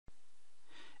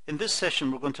In this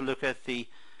session we're going to look at the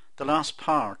last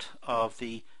part of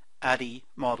the ADDIE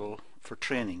model for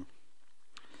training.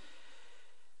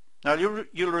 Now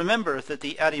you'll remember that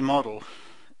the ADDIE model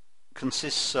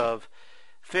consists of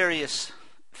various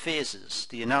phases.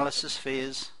 The analysis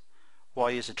phase,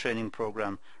 why is a training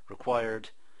program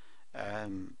required,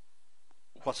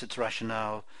 what's its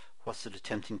rationale, what's it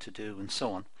attempting to do, and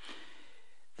so on.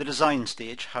 The design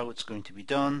stage, how it's going to be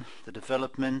done, the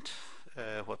development,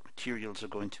 what materials are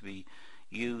going to be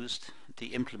used,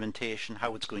 the implementation,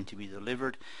 how it's going to be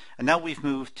delivered, and now we've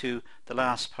moved to the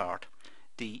last part,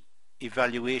 the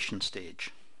evaluation stage.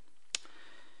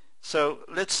 So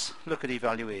let's look at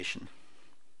evaluation.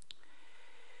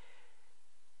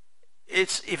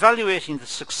 It's evaluating the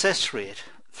success rate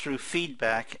through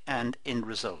feedback and end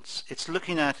results. It's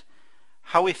looking at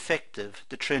how effective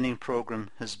the training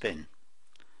program has been.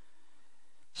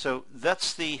 So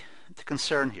that's the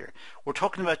concern here. We're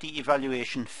talking about the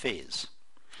evaluation phase.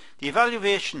 The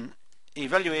evaluation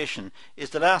is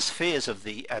the last phase of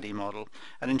the ADDIE model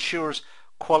and ensures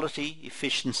quality,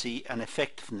 efficiency and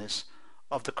effectiveness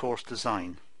of the course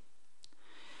design.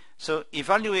 So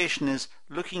evaluation is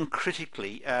looking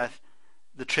critically at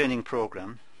the training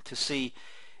program to see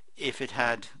if it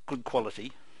had good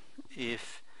quality,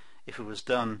 if it was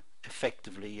done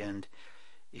effectively and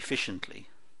efficiently,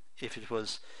 if it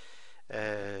was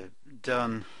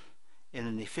done in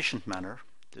an efficient manner,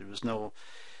 there was no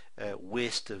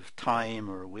waste of time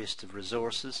or waste of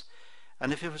resources,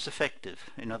 and if it was effective,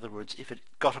 in other words, if it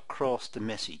got across the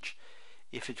message,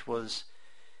 if it was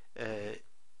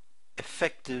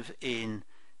effective in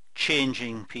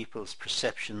changing people's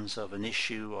perceptions of an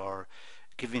issue or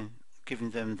giving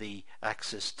them the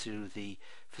access to the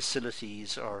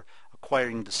facilities or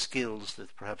acquiring the skills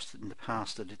that perhaps in the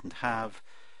past they didn't have.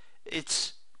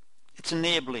 It's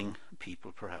enabling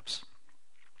people perhaps.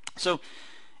 So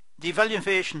the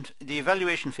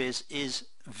evaluation phase is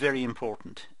very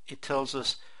important. It tells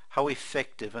us how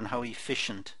effective and how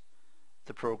efficient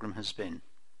the program has been.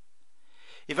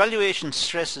 Evaluation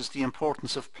stresses the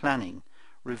importance of planning,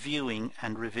 reviewing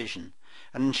and revision,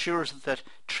 and ensures that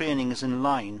training is in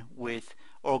line with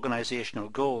organizational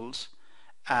goals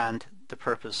and the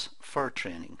purpose for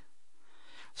training.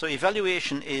 So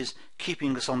evaluation is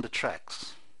keeping us on the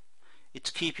tracks. It's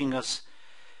keeping us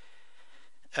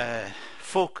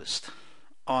focused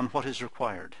on what is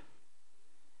required.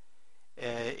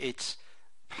 It's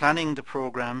planning the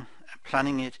program,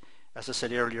 planning it, as I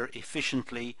said earlier,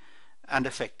 efficiently and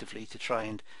effectively to try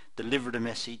and deliver the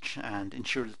message and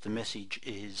ensure that the message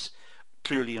is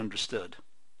clearly understood.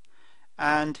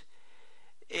 And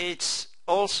it's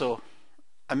also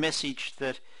a message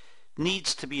that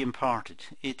needs to be imparted.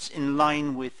 It's in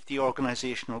line with the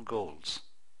organizational goals.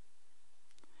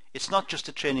 It's not just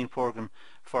a training program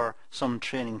for some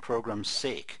training program's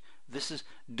sake. This is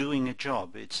doing a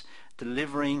job. It's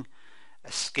delivering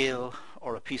a skill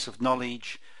or a piece of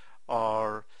knowledge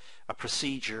or a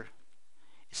procedure.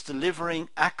 It's delivering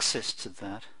access to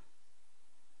that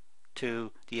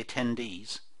to the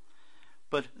attendees.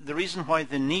 But the reason why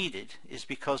they need it is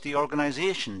because the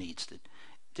organization needs it.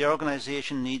 The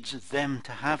organization needs them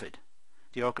to have it.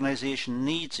 The organization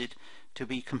needs it to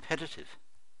be competitive.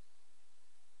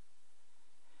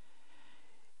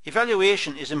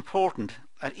 Evaluation is important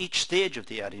at each stage of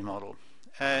the ADDIE model.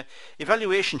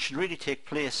 Evaluation should really take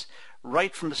place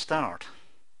right from the start.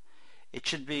 It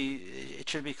should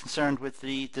be concerned with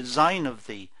the design of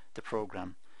the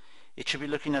program. It should be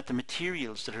looking at the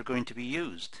materials that are going to be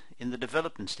used in the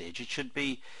development stage. It should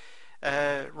be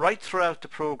right throughout the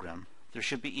program. There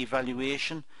should be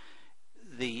evaluation.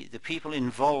 The people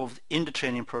involved in the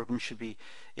training program should be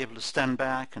able to stand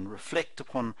back and reflect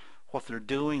upon what they're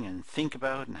doing and think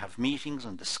about and have meetings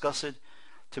and discuss it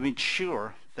to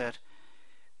ensure that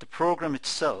the program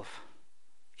itself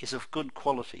is of good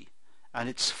quality and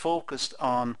it's focused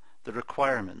on the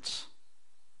requirements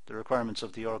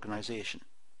of the organization.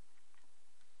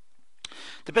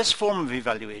 The best form of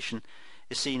evaluation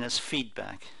is seen as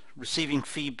feedback. Receiving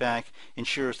feedback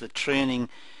ensures that training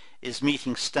is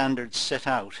meeting standards set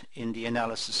out in the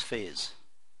analysis phase.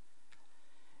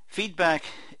 Feedback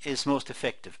is most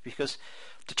effective because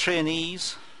the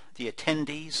trainees, the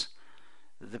attendees,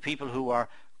 the people who are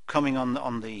coming on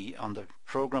the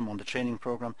program, on the training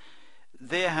program,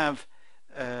 they have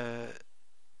the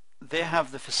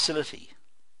facility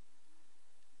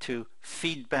to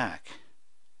feedback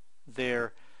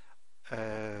their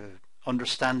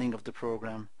understanding of the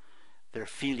program, their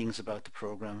feelings about the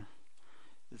program.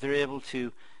 They're able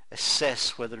to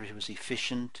assess whether it was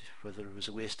efficient, whether it was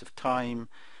a waste of time,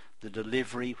 the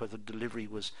delivery, whether the delivery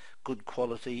was good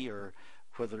quality or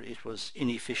whether it was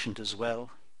inefficient as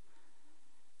well.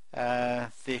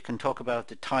 They can talk about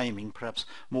the timing. Perhaps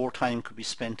more time could be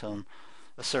spent on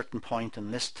a certain point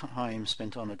and less time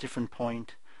spent on a different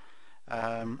point,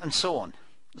 and so on.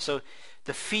 So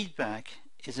the feedback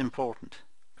is important,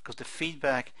 because the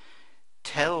feedback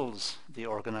tells the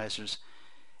organisers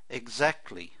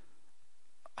exactly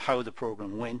how the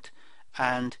program went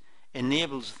and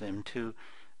enables them to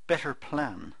better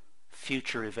plan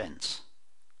future events.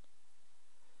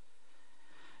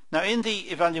 Now, in the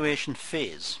evaluation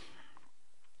phase,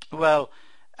 well,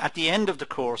 at the end of the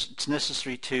course it's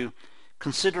necessary to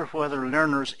consider whether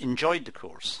learners enjoyed the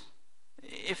course.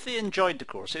 If they enjoyed the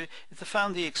course, if they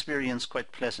found the experience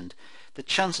quite pleasant, the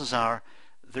chances are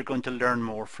they're going to learn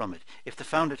more from it. If they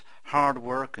found it hard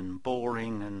work and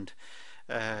boring and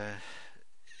a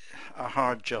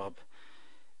hard job,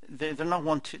 they don't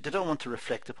want to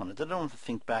reflect upon it. They don't want to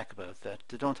think back about that.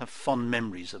 They don't have fond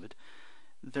memories of it.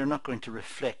 They're not going to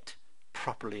reflect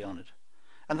properly on it,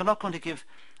 and they're not going to give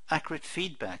accurate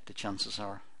feedback, the chances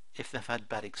are, if they've had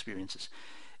bad experiences.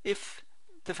 If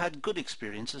they've had good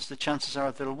experiences, the chances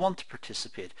are they'll want to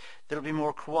participate. They'll be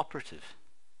more cooperative.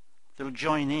 They'll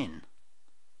join in.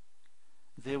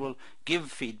 They will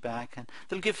give feedback, and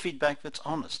they'll give feedback that's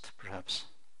honest, perhaps.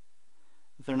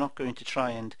 They're not going to try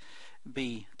and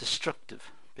be destructive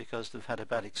because they've had a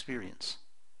bad experience.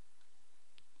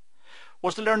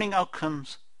 Was the learning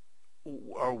outcomes,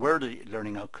 or were the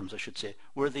learning outcomes, I should say,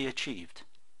 were they achieved?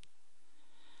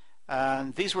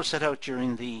 And these were set out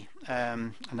during the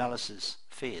analysis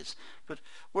phase, but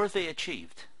were they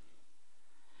achieved?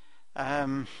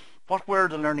 What were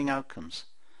the learning outcomes?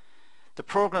 The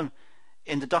program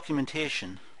in the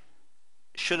documentation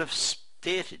should have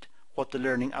stated what the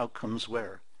learning outcomes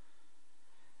were,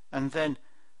 and then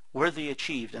were they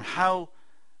achieved, and how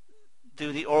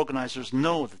do the organisers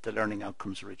know that the learning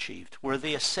outcomes were achieved? Were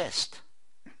they assessed?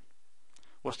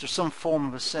 Was there some form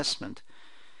of assessment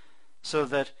so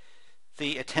that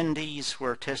the attendees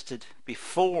were tested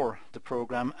before the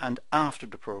program and after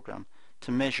the program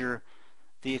to measure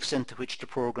the extent to which the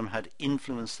program had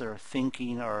influenced their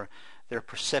thinking or their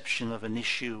perception of an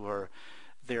issue or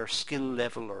their skill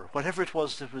level or whatever it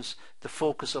was that was the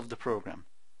focus of the program?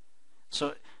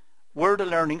 So were the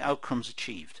learning outcomes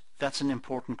achieved? That's an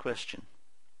important question.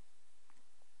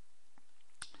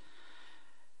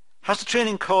 Has the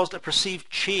training caused a perceived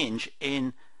change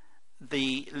in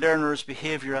the learner's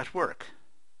behaviour at work?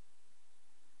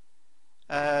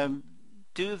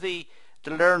 Do the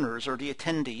learners or the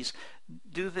attendees,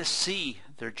 do they see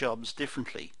their jobs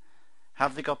differently?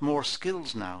 Have they got more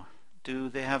skills now? Do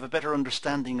they have a better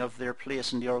understanding of their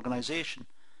place in the organisation?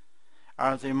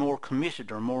 Are they more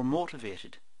committed or more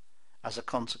motivated as a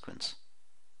consequence?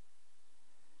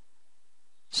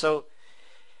 So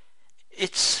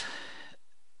it's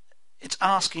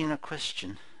asking a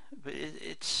question, but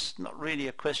it's not really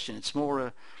a question. It's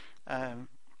more a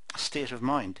state of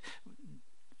mind.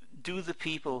 Do the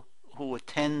people who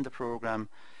attend the program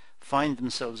find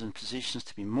themselves in positions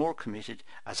to be more committed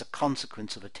as a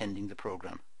consequence of attending the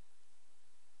program?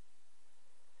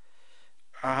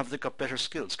 Or have they got better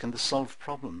skills? Can they solve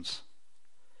problems?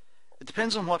 It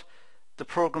depends on what the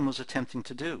program was attempting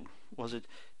to do. Was it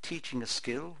teaching a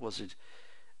skill? Was it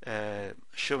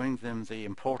showing them the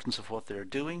importance of what they're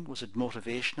doing? Was it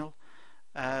motivational?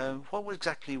 What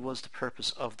exactly was the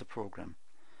purpose of the program?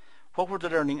 What were the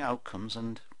learning outcomes,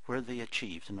 and were they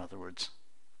achieved, in other words?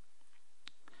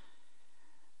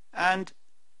 And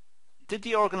did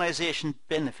the organisation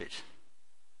benefit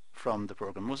from the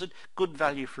program? Was it good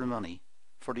value for money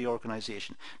for the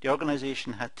organisation? The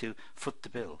organisation had to foot the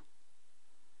bill.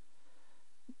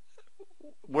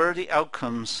 Were the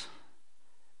outcomes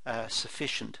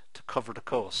sufficient to cover the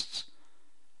costs?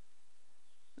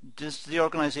 Does the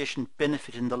organisation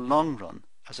benefit in the long run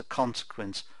as a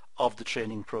consequence of the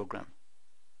training program?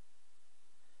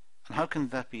 And how can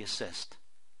that be assessed?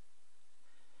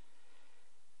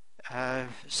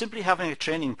 Simply having a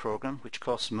training program, which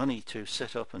costs money to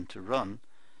set up and to run,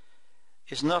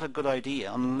 is not a good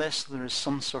idea unless there is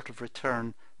some sort of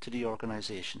return to the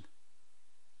organisation.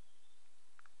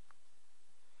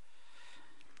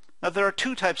 Now, there are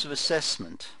two types of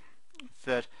assessment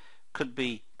that could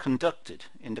be conducted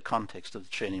in the context of the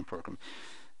training program.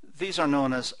 These are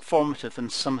known as formative and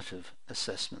summative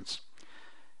assessments.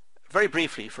 Very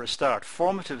briefly, for a start,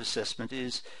 formative assessment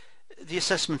is the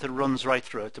assessment that runs right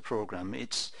throughout the program.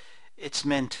 It's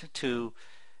meant to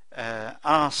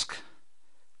ask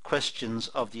questions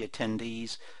of the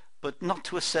attendees, but not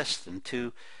to assess them,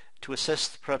 to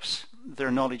assess perhaps their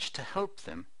knowledge, to help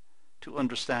them to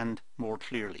understand more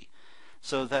clearly,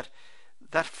 so that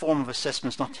that form of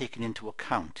assessment is not taken into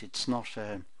account. It's not.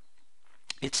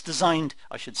 It's designed,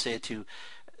 I should say, to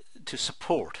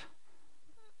support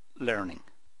learning.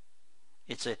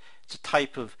 It's a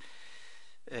type of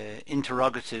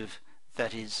interrogative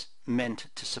that is meant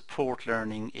to support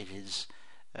learning. It is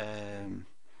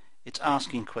it's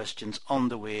asking questions on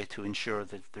the way to ensure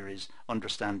that there is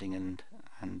understanding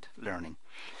and learning.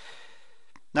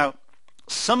 Now,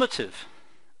 summative,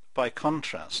 by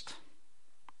contrast,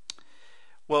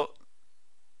 well,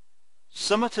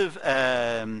 summative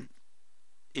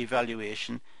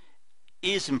evaluation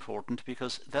is important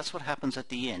because that's what happens at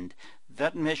the end.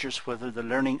 That measures whether the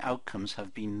learning outcomes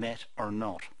have been met or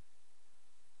not.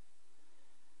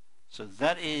 So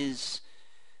that is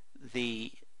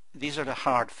these are the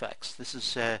hard facts. This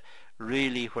is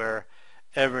really where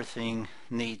everything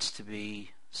needs to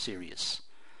be serious.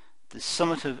 The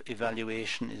summative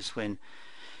evaluation is when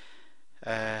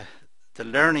the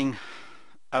learning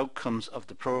outcomes of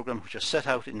the program, which are set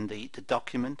out in the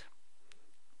document,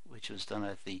 which was done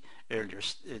at the earlier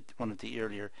one of the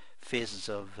earlier phases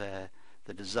of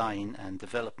the design and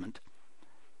development,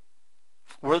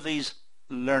 were these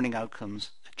learning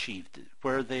outcomes achieved?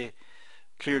 Were they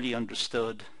clearly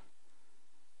understood,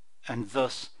 and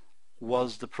thus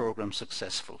was the program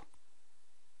successful?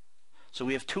 So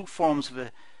we have two forms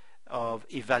of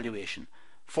evaluation.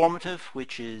 Formative,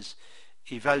 which is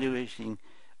evaluating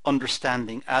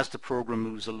understanding as the program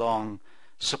moves along,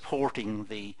 supporting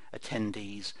the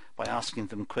attendees by asking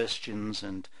them questions,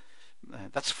 and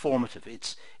that's formative.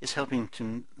 It's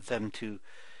helping them to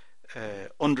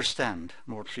understand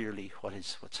more clearly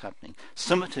what's happening.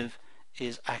 Summative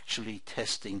is actually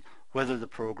testing whether the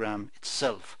program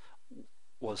itself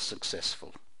was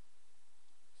successful.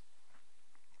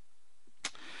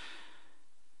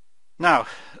 Now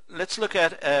let's look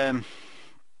at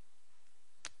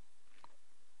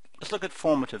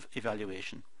formative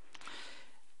evaluation.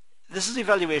 This is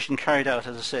evaluation carried out,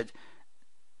 as I said,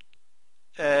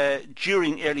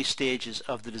 during early stages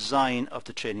of the design of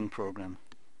the training program.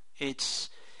 It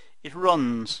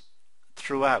runs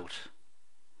throughout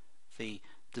the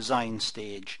design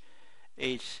stage.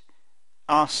 It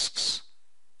asks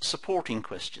supporting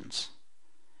questions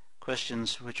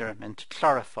which are meant to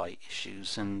clarify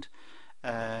issues and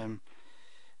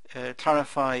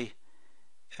clarify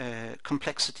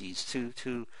complexities,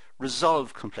 to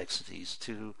resolve complexities,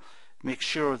 to make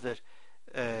sure that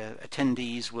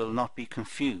attendees will not be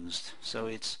confused. So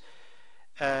it's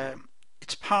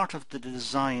part of the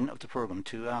design of the program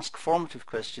to ask formative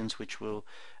questions which will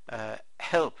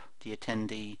help the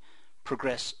attendee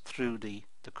progress through the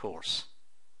course.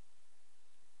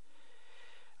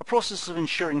 A process of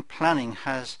ensuring planning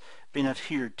has been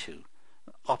adhered to.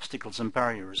 Obstacles and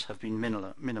barriers have been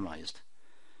minimized.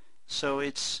 So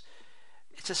it's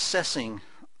assessing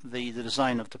the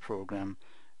design of the program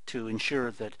to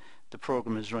ensure that the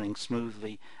program is running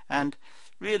smoothly, and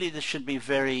really there should be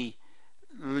very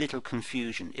little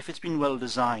confusion. If it's been well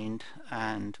designed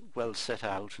and well set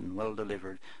out and well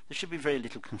delivered, there should be very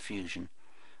little confusion.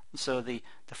 So the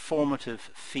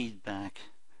formative feedback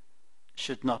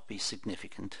should not be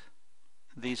significant.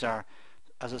 These are,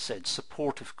 as I said,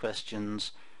 supportive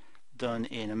questions done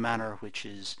in a manner which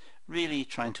is really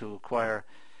trying to acquire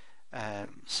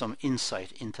some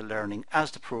insight into learning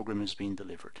as the program is being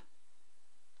delivered.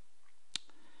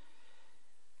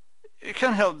 They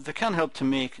can help to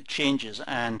make changes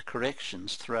and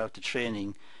corrections throughout the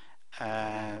training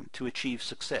to achieve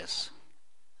success.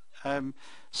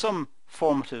 Some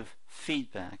formative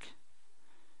feedback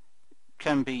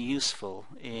can be useful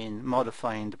in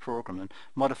modifying the program and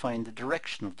modifying the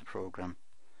direction of the program.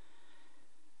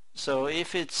 So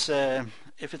if it's an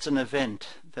event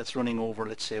that's running over,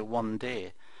 let's say, one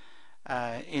day,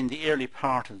 in the early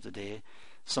part of the day,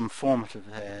 some formative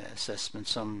assessment,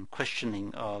 some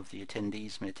questioning of the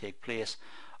attendees may take place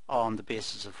on the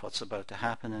basis of what's about to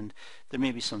happen, and there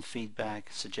may be some feedback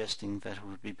suggesting that it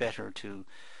would be better to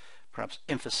perhaps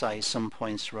emphasize some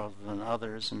points rather than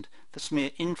others, and this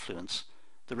may influence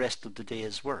the rest of the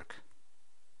day's work.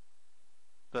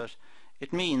 But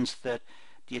it means that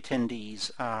the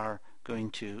attendees are going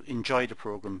to enjoy the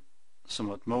program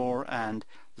somewhat more, and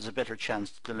there's a better chance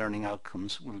that the learning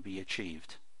outcomes will be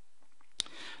achieved.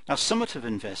 Now, summative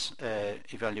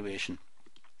evaluation.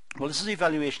 Well, this is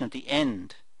evaluation at the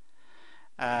end,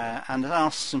 and it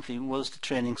asks simply, was the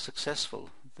training successful?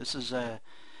 This is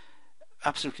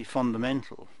absolutely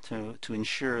fundamental to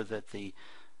ensure that the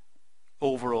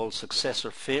overall success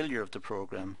or failure of the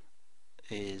program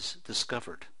is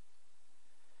discovered.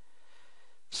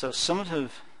 So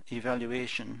summative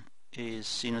evaluation is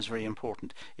seen as very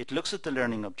important. It looks at the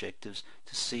learning objectives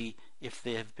to see if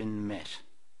they have been met.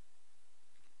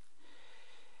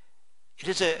 It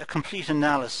is a complete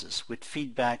analysis with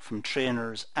feedback from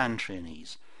trainers and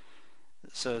trainees.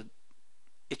 So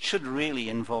it should really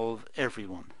involve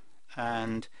everyone,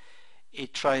 and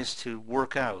it tries to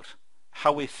work out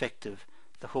how effective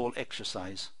the whole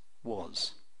exercise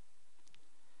was.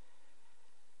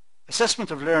 Assessment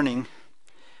of learning.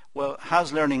 Well,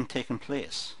 has learning taken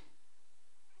place?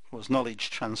 Was knowledge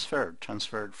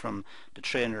transferred from the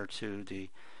trainer to the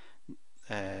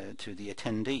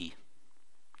attendee?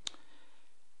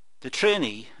 The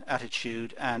trainee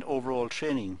attitude and overall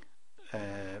training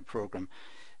program.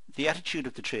 The attitude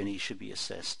of the trainee should be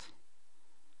assessed.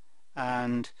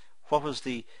 And what was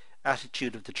the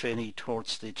attitude of the trainee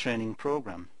towards the training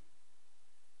program?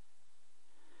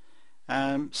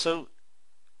 So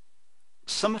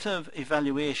summative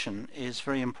evaluation is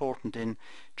very important in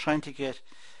trying to get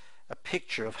a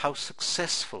picture of how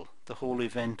successful the whole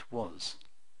event was.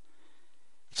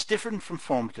 It's different from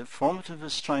formative. Formative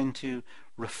is trying to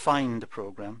refine the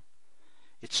program.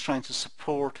 It's trying to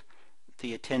support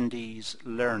the attendees'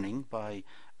 learning by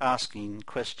asking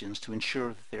questions to ensure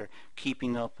that they're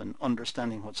keeping up and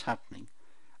understanding what's happening.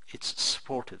 It's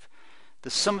supportive. The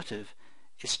summative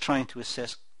is trying to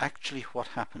assess actually what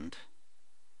happened.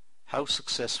 How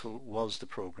successful was the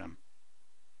program?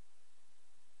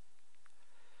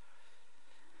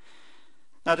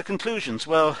 Now the conclusions.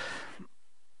 Well,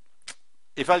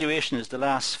 evaluation is the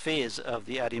last phase of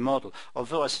the ADDIE model,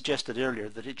 although I suggested earlier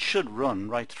that it should run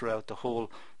right throughout the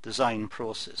whole design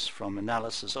process, from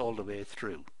analysis all the way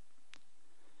through.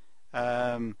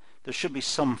 There should be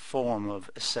some form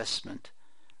of assessment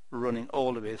running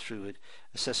all the way through it.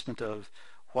 Assessment of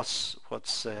what's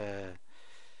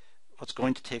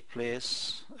going to take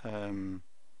place,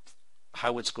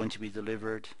 how it's going to be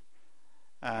delivered,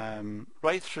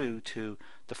 right through to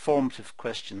the formative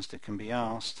questions that can be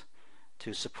asked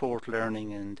to support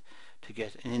learning and to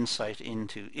get an insight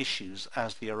into issues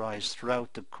as they arise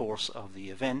throughout the course of the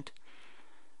event,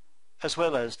 as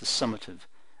well as the summative,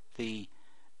 the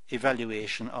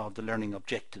evaluation of the learning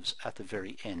objectives at the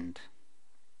very end.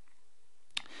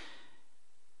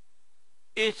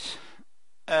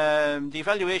 The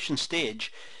evaluation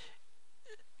stage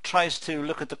tries to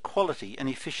look at the quality and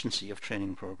efficiency of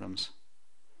training programs.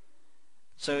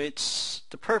 So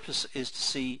the purpose is to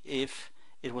see if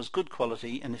it was good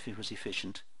quality and if it was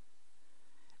efficient.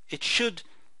 It should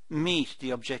meet the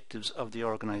objectives of the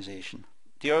organization.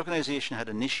 The organization had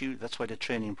an issue, that's why the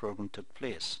training program took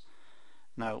place.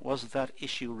 Now, was that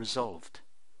issue resolved?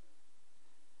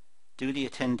 Do the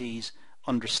attendees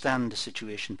understand the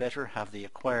situation better? Have they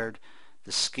acquired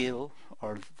the skill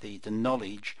or the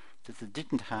knowledge that they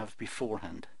didn't have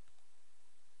beforehand?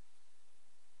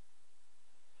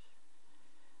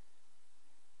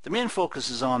 The main focus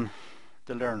is on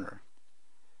the learner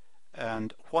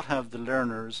and what have the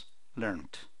learners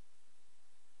learnt.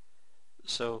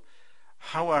 So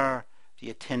how are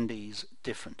the attendees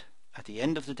different at the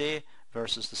end of the day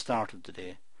versus the start of the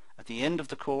day, at the end of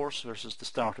the course versus the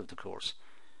start of the course?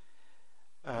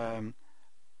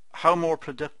 How more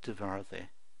productive are they?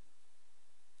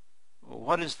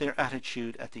 What is their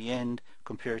attitude at the end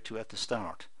compared to at the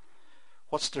start?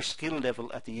 What's their skill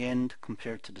level at the end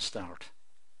compared to the start?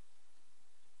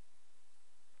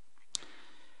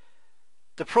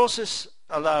 The process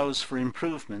allows for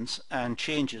improvements and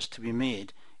changes to be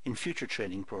made in future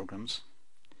training programs.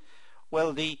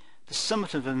 Well, the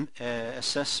summative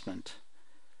assessment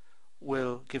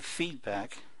will give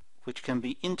feedback which can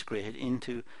be integrated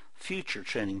into future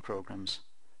training programs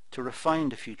to refine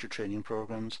the future training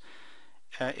programs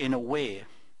in a way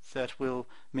that will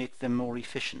make them more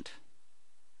efficient,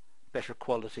 better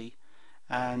quality,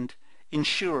 and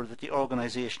ensure that the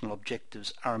organizational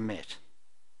objectives are met,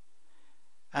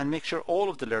 and make sure all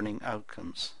of the learning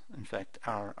outcomes, in fact,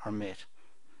 are met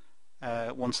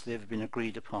once they've been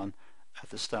agreed upon at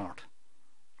the start.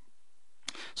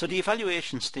 So the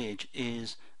evaluation stage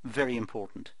is very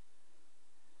important.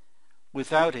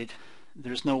 Without it,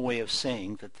 there's no way of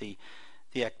saying that the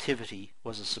activity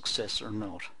was a success or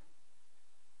not.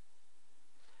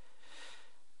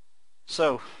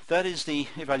 So that is the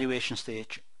evaluation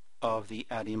stage of the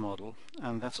ADDIE model,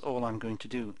 and that's all I'm going to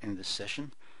do in this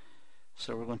session.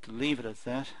 So we're going to leave it at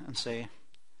that and say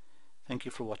thank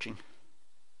you for watching.